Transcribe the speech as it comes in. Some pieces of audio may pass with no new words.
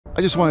I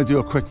just want to do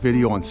a quick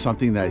video on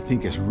something that I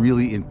think is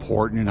really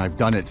important, and I've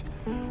done it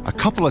a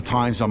couple of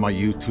times on my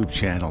YouTube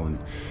channel, and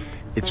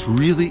it's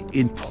really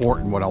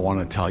important what I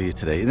want to tell you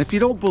today. And if you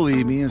don't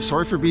believe me, and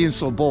sorry for being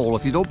so bold,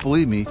 if you don't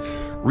believe me,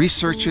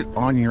 research it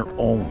on your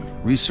own.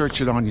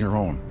 Research it on your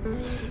own.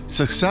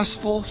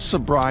 Successful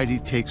sobriety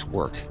takes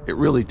work. It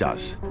really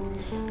does.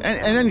 And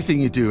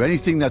anything you do,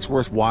 anything that's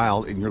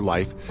worthwhile in your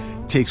life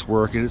takes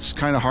work, and it's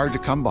kind of hard to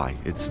come by.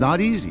 It's not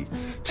easy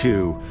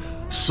to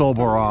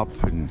sober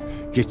up and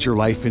get your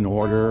life in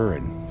order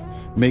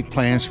and make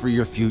plans for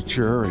your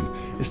future.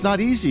 And it's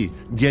not easy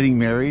getting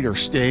married or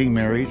staying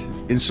married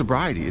in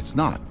sobriety. It's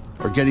not.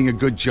 Or getting a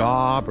good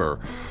job, or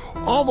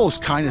all those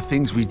kind of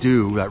things we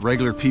do that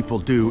regular people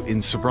do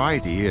in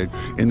sobriety and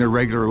in their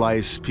regular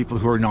lives, people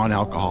who are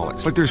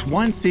non-alcoholics. But there's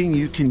one thing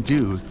you can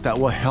do that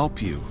will help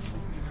you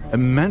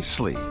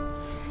immensely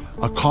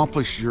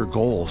accomplish your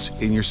goals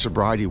in your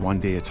sobriety one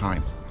day at a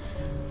time.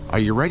 Are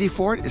you ready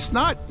for it? It's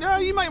not,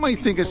 you might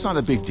think it's not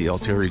a big deal,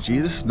 Terry G.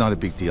 This is not a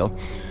big deal.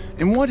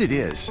 And what it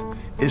is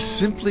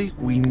simply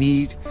we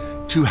need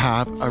to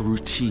have a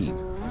routine.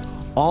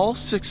 All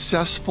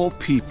successful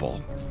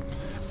people,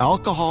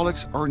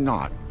 alcoholics or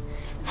not,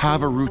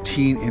 have a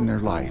routine in their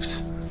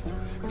lives.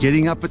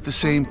 Getting up at the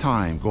same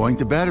time, going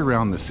to bed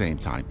around the same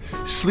time.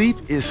 Sleep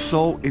is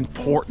so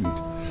important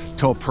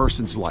to a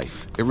person's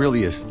life. It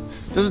really is.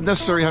 It doesn't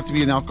necessarily have to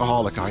be an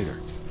alcoholic either.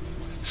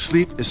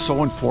 Sleep is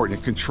so important.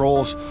 It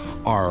controls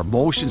our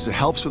emotions. It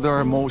helps with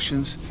our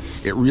emotions.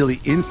 It really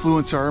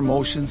influences our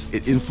emotions.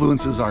 It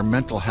influences our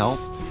mental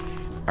health,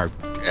 our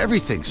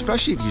everything,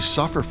 especially if you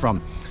suffer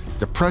from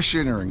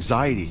depression or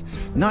anxiety.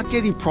 Not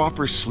getting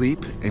proper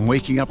sleep and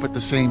waking up at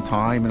the same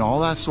time and all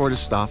that sort of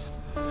stuff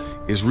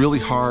is really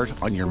hard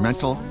on your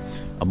mental,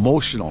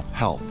 emotional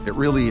health. It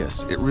really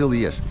is. It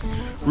really is.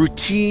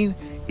 Routine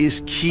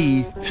is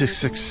key to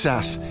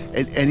success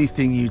in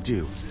anything you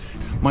do.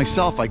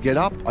 Myself, I get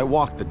up, I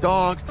walk the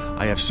dog,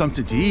 I have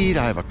something to eat,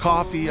 I have a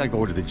coffee, I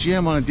go to the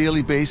gym on a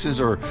daily basis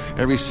or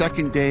every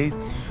second day.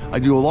 I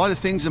do a lot of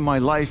things in my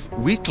life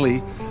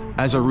weekly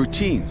as a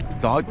routine.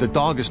 The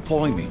dog is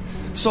pulling me.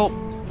 So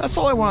that's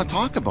all I want to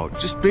talk about.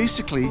 Just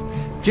basically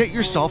get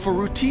yourself a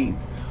routine.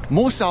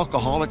 Most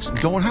alcoholics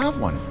don't have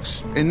one.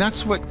 And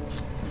that's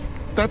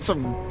a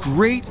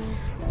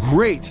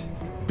great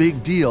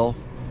big deal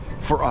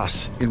for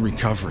us in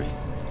recovery.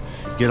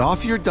 Get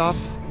off your duff.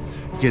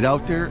 Get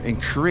out there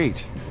and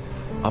create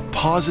a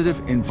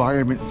positive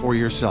environment for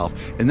yourself.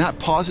 And that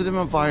positive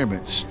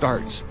environment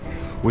starts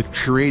with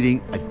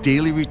creating a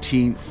daily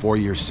routine for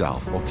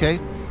yourself, okay?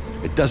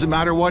 It doesn't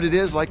matter what it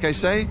is, like I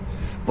say,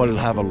 but it'll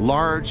have a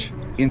large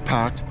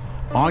impact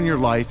on your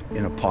life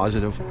in a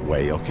positive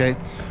way, okay?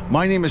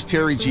 My name is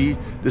Terry G.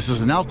 This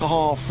is an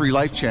alcohol-free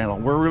life channel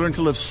where we learn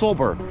to live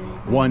sober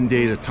one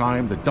day at a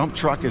time. The dump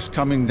truck is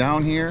coming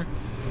down here,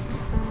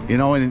 you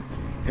know, and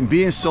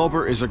being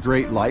sober is a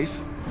great life.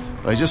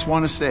 But I just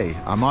want to say,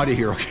 I'm out of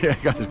here, okay? I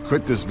got to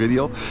quit this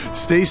video.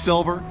 Stay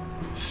sober,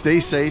 stay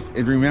safe,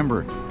 and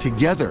remember,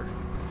 together,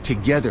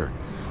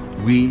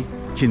 we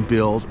can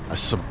build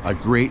a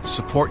great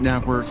support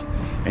network,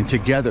 and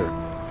together,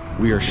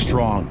 we are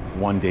strong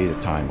one day at a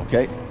time,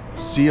 okay?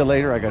 See you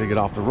later. I got to get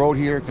off the road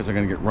here because I'm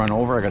going to get run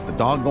over. I got the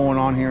dog going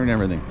on here and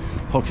everything.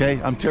 Okay,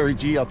 I'm Terry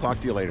G. I'll talk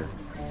to you later.